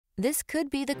This could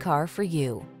be the car for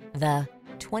you. The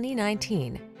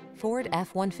 2019 Ford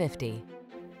F-150.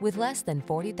 With less than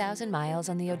 40,000 miles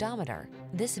on the odometer,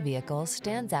 this vehicle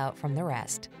stands out from the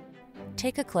rest.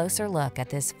 Take a closer look at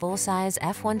this full-size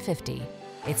F-150.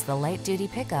 It's the light-duty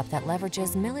pickup that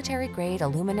leverages military-grade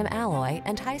aluminum alloy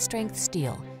and high-strength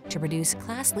steel to produce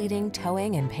class-leading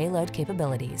towing and payload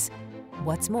capabilities.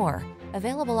 What's more,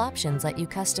 available options let you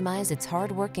customize its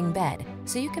hard-working bed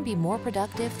so you can be more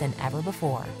productive than ever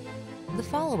before. The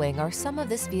following are some of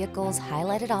this vehicle's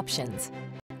highlighted options: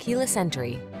 keyless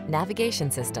entry,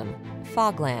 navigation system,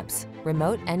 fog lamps,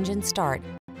 remote engine start,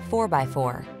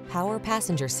 4x4, power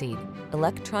passenger seat,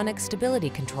 electronic stability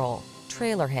control,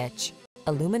 trailer hitch,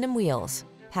 aluminum wheels,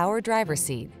 power driver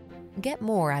seat. Get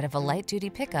more out of a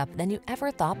light-duty pickup than you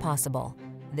ever thought possible.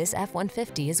 This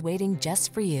F-150 is waiting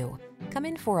just for you. Come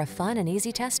in for a fun and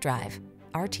easy test drive.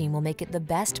 Our team will make it the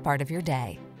best part of your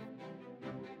day.